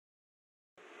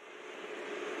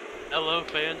Hello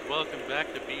fans, welcome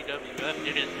back to BWF.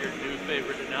 It is your new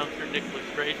favorite announcer, Nicholas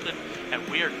Grayson, and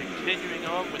we are continuing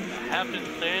on with the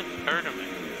Happenstance Tournament.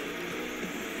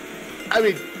 I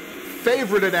mean,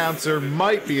 favorite announcer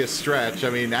might be a stretch. I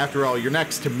mean, after all, you're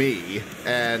next to me,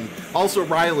 and also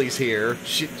Riley's here.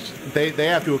 They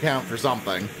have to account for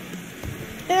something.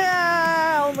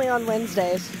 Yeah, only on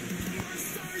Wednesdays.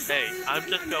 Hey, I'm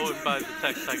just going by the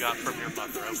text I got from your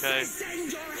mother, okay?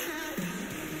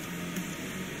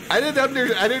 I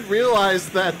didn't realize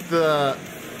that the...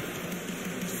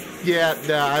 Yeah,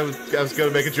 no, I was going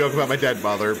to make a joke about my dead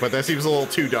mother, but that seems a little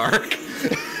too dark.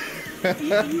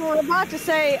 You were about to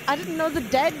say, I didn't know the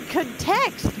dead could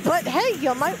text, but hey,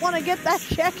 you might want to get that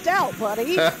checked out,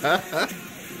 buddy. Well,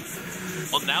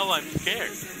 now I'm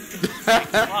scared.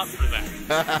 Thanks a lot for that.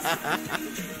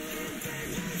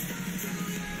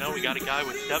 No, we got a guy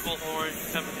with devil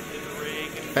horns coming into the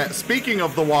ring. Speaking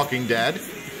of The Walking Dead...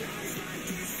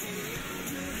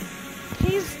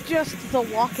 He's just the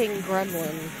walking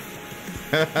gremlin.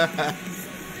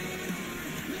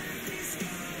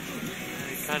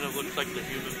 He kind of looks like the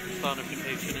human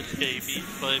personification of scabies,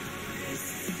 but...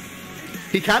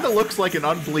 He kind of looks like an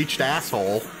unbleached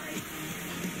asshole.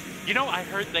 You know, I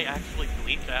heard they actually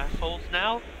bleach assholes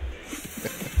now.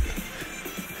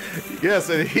 Yes,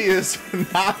 and he is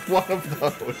not one of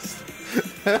those.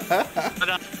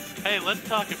 But, hey, let's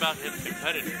talk about his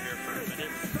competitor here for a minute.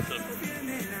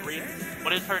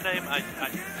 What is her name?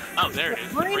 Oh, there it is.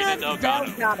 Sabrina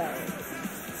Delgado.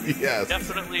 Yes.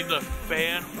 Definitely the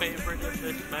fan favorite of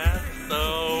this match,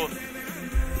 so...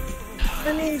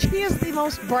 I mean, she is the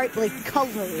most brightly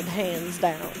colored, hands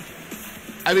down.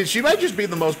 I mean, she might just be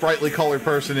the most brightly colored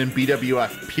person in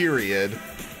BWF, period.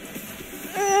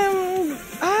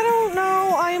 I don't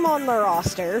know. I'm on the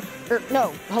roster.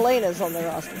 No, Helena's on the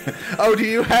roster. Oh, do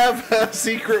you have a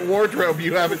secret wardrobe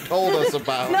you haven't told us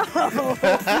about? No,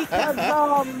 because,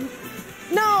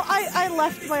 no, I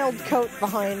left my old coat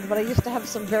behind, but I used to have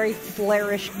some very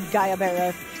flairish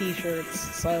Gaiabera t-shirts,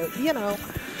 so, you know.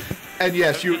 And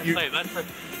yes, you say,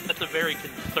 that's a very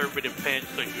conservative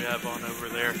pantsuit you have on over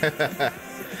there.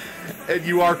 And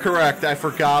you are correct. I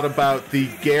forgot about the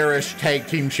garish tag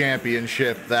team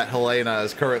championship that Helena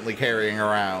is currently carrying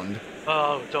around.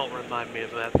 Oh, don't remind me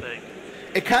of that thing.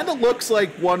 It kind of looks like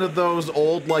one of those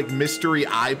old, like, mystery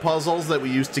eye puzzles that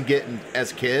we used to get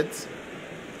as kids.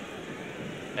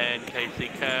 And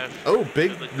Kasey Kash. Oh,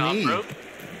 big knee. Well,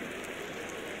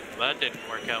 that didn't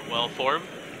work out well for him.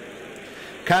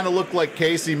 Kind of looked like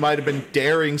Kasey might have been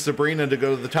daring Sabrina to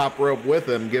go to the top rope with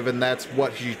him, given that's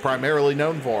what she's primarily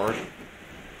known for.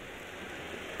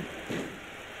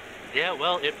 Yeah,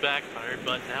 well, it backfired,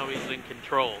 but now he's in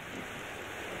control.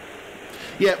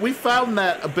 Yeah, we found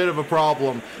that a bit of a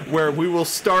problem, where we will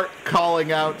start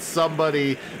calling out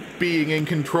somebody being in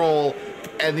control,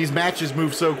 and these matches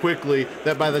move so quickly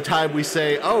that by the time we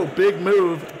say, oh, big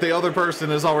move, the other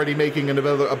person is already making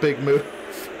a big move.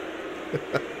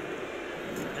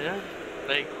 Yeah,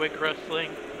 they quick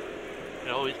wrestling.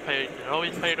 It always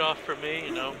paid off for me,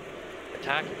 you know.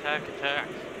 Attack, attack, attack.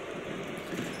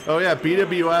 Oh yeah,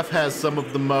 BWF has some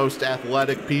of the most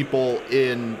athletic people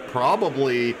in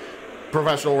probably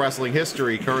professional wrestling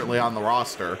history currently on the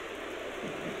roster.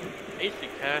 Kasey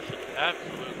Kash is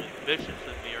absolutely vicious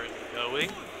in the early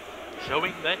going,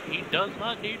 showing that he does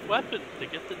not need weapons to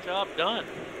get the job done.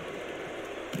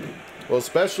 Well,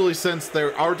 especially since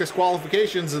there are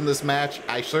disqualifications in this match,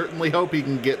 I certainly hope he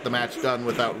can get the match done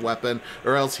without weapon,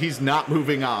 or else he's not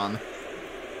moving on.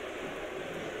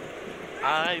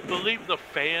 I believe the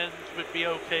fans would be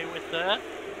okay with that.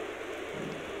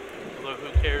 Although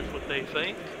who cares what they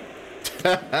think?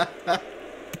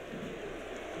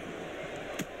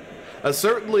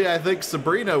 Certainly, I think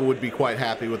Sabrina would be quite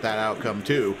happy with that outcome,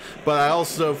 too. But I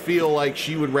also feel like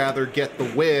she would rather get the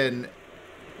win,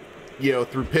 you know,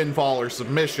 through pinfall or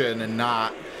submission and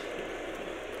not,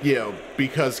 you know,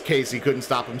 because Kasey couldn't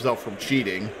stop himself from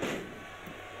cheating.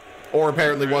 Or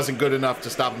apparently wasn't good enough to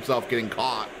stop himself getting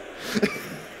caught.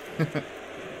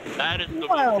 That is the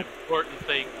most important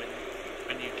thing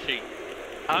when you cheat.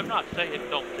 I'm not saying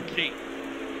don't cheat.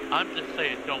 I'm just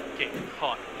saying don't get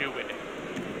caught doing it.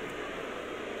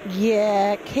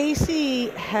 Yeah,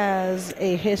 Kasey has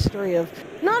a history of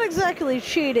not exactly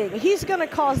cheating. He's gonna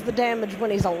cause the damage when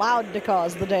he's allowed to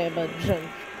cause the damage, and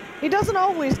he doesn't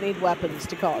always need weapons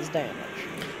to cause damage.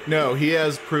 No, he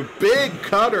has proved... Big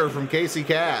cutter from Kasey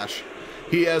Kash.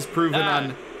 He has proven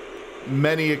on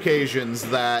many occasions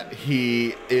that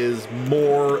he is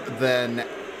more than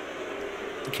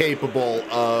capable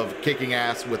of kicking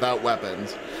ass without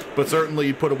weapons. But certainly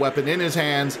you put a weapon in his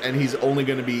hands and he's only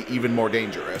going to be even more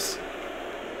dangerous.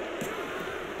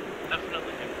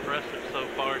 so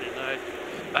far tonight.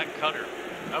 That cutter,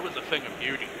 that was a thing of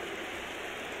beauty.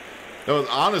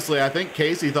 Honestly, I think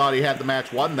Kasey thought he had the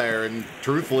match won there, and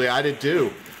truthfully, I did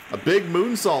too. A big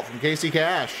moonsault from Kasey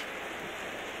Kash.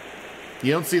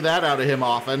 You don't see that out of him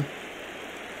often.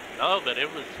 No, but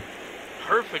it was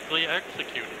perfectly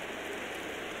executed.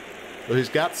 Well, he's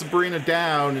got Sabrina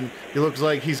down, and he looks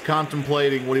like he's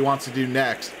contemplating what he wants to do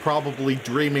next, probably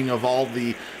dreaming of all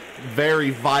the very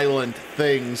violent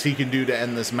things he can do to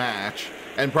end this match,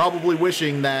 and probably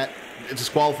wishing that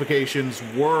disqualifications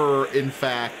were, in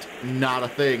fact, not a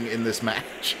thing in this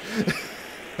match.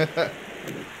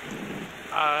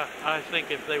 I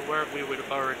think if they weren't, we would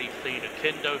have already seen a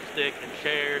kendo stick and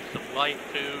chairs, some light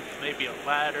tubes, maybe a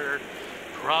ladder,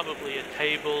 probably a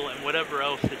table, and whatever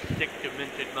else his sick,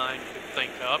 demented mind could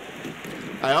think up.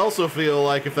 I also feel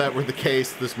like if that were the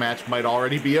case, this match might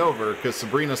already be over, because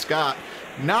Sabrina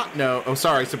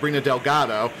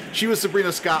Delgado. She was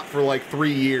Sabrina Scott for like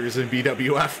 3 years in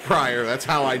BWF prior. That's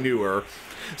how I knew her.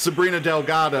 Sabrina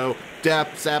Delgado,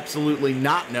 depths absolutely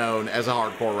not known as a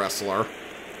hardcore wrestler.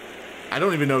 I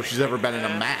don't even know if she's ever been in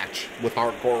a match with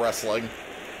hardcore wrestling.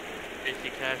 Kasey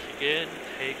Kash again,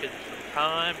 taking some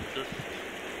time, just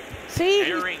See,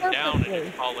 staring down at his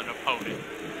fallen opponent.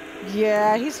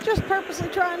 Yeah, he's just purposely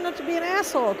trying not to be an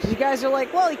asshole, because you guys are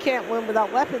like, well, he can't win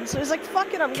without weapons, so he's like,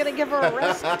 fuck it, I'm gonna give her a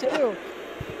rest too.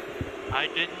 I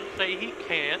didn't say he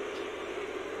can't,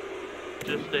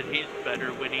 just that he's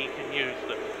better when he can use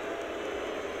them.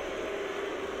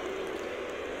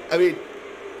 I mean,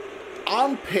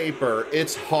 on paper,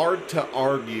 it's hard to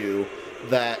argue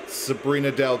that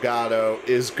Sabrina Delgado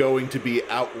is going to be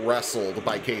out-wrestled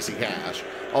by Kasey Kash,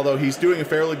 although he's doing a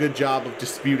fairly good job of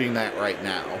disputing that right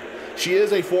now. She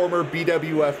is a former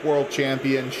BWF World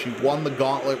Champion. She won the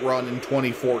Gauntlet run in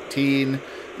 2014.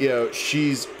 You know,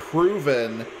 she's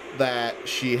proven that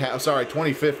she has... Sorry,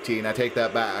 2015, I take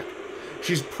that back.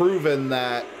 She's proven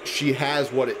that she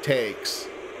has what it takes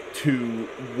to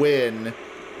win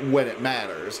when it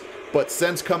matters. But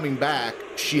since coming back,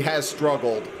 she has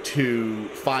struggled to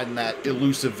find that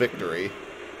elusive victory.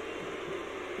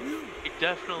 He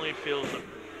definitely feels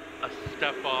a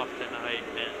step off tonight,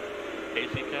 and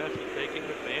Kasey Kash is taking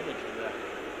advantage of that.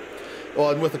 Well,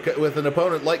 and with an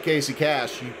opponent like Kasey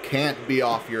Kash, you can't be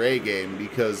off your A game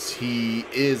because he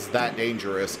is that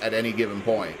dangerous at any given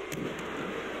point.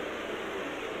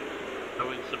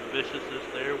 Showing some viciousness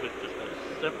there with just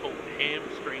a simple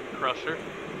hamstring crusher.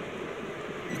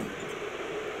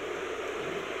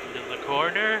 In the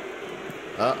corner.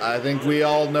 I think we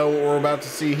all know what we're about to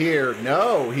see here.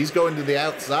 No, he's going to the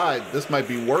outside. This might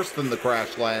be worse than the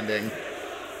crash landing.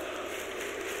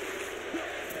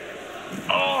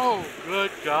 Oh,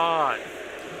 good God.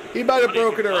 He might have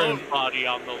broken her in... body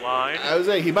on the line. I was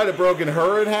saying, he might have broken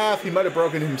her in half. He might have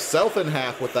broken himself in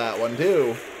half with that one,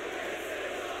 too.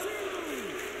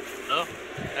 Oh,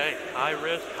 hey, high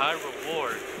risk, high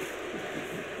reward.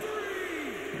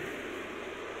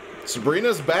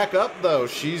 Sabrina's back up, though.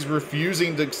 She's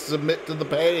refusing to submit to the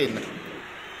pain.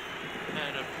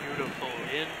 And a beautiful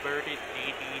inverted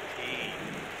DDT.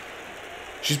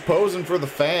 She's posing for the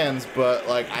fans, but,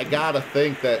 like, I gotta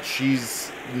think that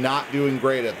she's not doing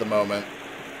great at the moment.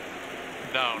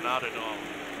 No, not at all.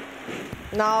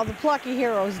 No, the plucky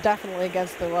hero is definitely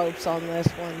against the ropes on this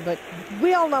one, but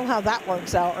we all know how that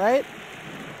works out, right?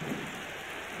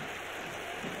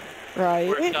 Right.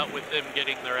 Worked out with them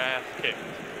getting their ass kicked.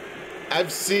 I've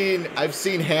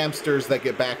seen hamsters that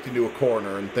get backed into a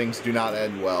corner and things do not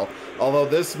end well. Although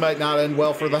this might not end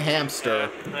well for the hamster.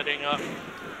 Setting up.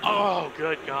 Oh,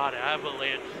 good God,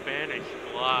 avalanche Spanish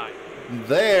fly.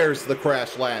 There's the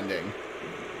crash landing.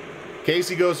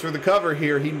 Kasey goes for the cover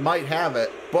here. He might have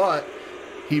it, but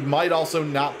he might also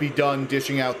not be done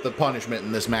dishing out the punishment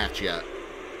in this match yet.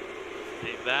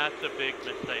 See, that's a big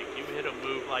mistake. You hit a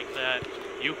move like that,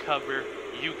 you cover,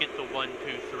 you get the 1,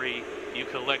 2, 3, you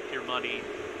collect your money,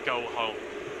 go home.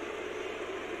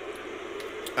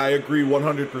 I agree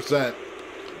 100%.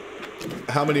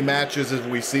 How many matches have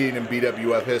we seen in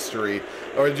BWF history,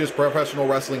 or just professional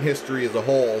wrestling history as a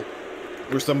whole,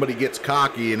 where somebody gets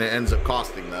cocky and it ends up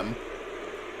costing them?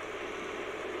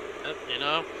 You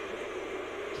know,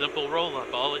 simple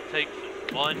roll-up. All it takes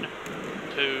is 1,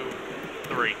 2,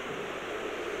 3.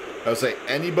 I would say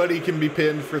anybody can be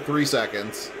pinned for 3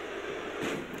 seconds.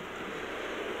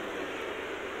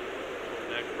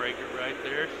 Neck breaker right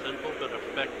there. Simple but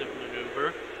effective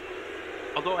maneuver.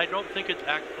 Although I don't think it's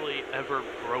actually ever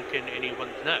broken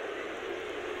anyone's neck.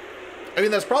 I mean,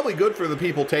 that's probably good for the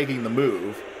people taking the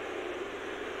move.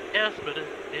 Yes, but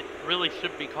it really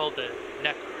should be called a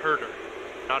neck herder,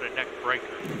 not a neck breaker.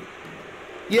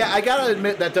 Yeah, I gotta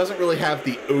admit that doesn't really have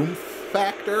the oomph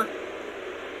factor.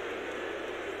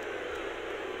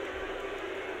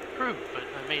 True, but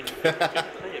I mean, if you're gonna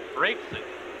say it breaks it,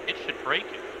 it should break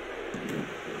it.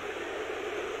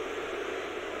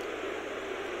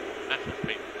 That's just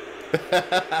me.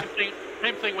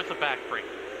 Same thing with the back break.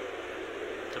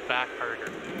 It's a back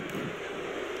hurter.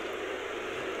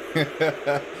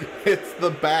 It's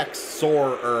the back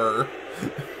sorer.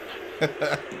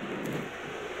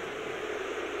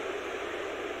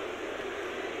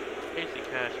 Kasey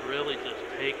Kash really just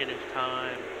taking his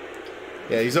time.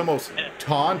 Yeah, he's almost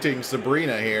taunting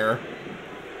Sabrina here.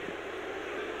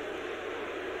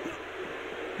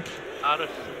 Not a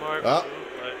smart Oh, move,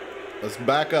 but... let's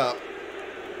back up.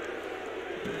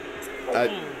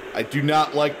 I do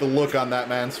not like the look on that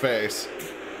man's face.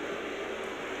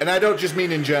 And I don't just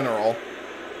mean in general.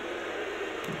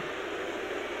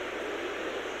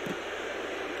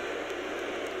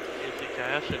 Kasey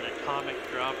Kash, an atomic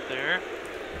drop there.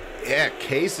 Yeah,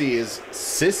 Kasey is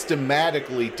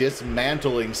systematically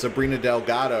dismantling Sabrina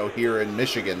Delgado here in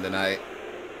Michigan tonight.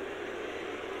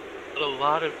 But a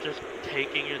lot of just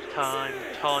taking his time,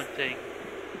 taunting,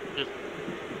 just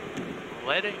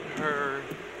letting her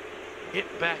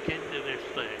get back into this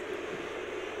thing.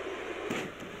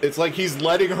 It's like he's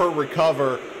letting her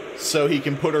recover so he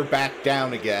can put her back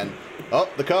down again. Oh,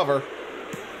 the cover.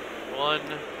 1,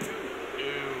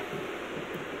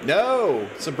 2. No!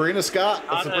 Sabrina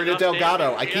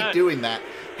Delgado. I keep doing that.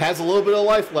 Has a little bit of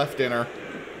life left in her.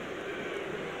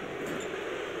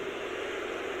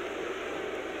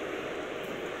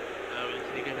 Now is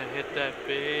he gonna hit that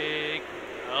big...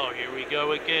 Oh, here we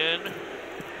go again.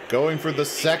 Going for the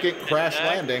second crash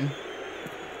landing.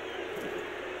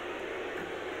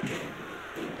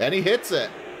 And he hits it.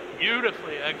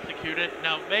 Beautifully executed.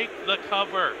 Now make the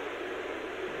cover.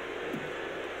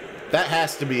 That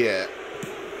has to be it.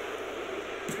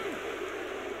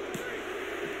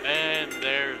 And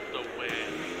there's the win.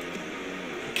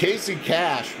 Kasey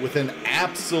Kash with an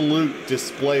absolute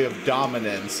display of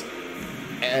dominance.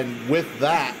 And with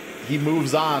that, he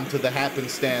moves on to the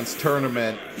Happenstance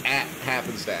Tournament at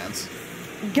Happenstance.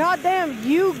 Goddamn,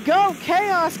 you go,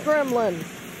 Chaos Gremlin!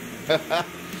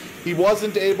 He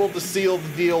wasn't able to seal the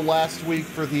deal last week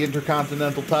for the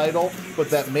Intercontinental title, but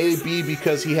that may be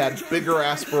because he had bigger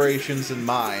aspirations in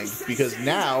mind, because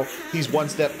now he's one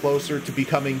step closer to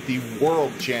becoming the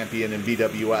world champion in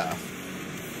BWF.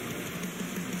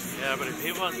 Yeah, but if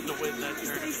he wants to win that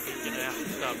tournament, he's going to have to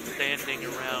stop standing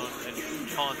around and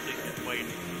taunting and waiting.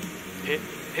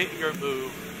 Hit your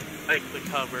move, make the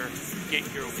cover,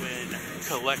 get your win,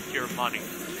 collect your money.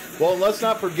 Well, let's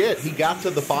not forget, he got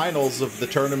to the finals of the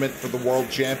tournament for the World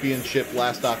Championship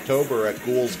last October at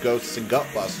Ghouls, Ghosts, and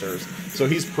Gutbusters. So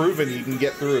he's proven he can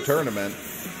get through a tournament.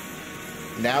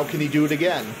 Now can he do it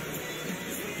again?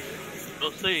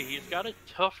 We'll see. He's got a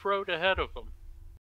tough road ahead of him.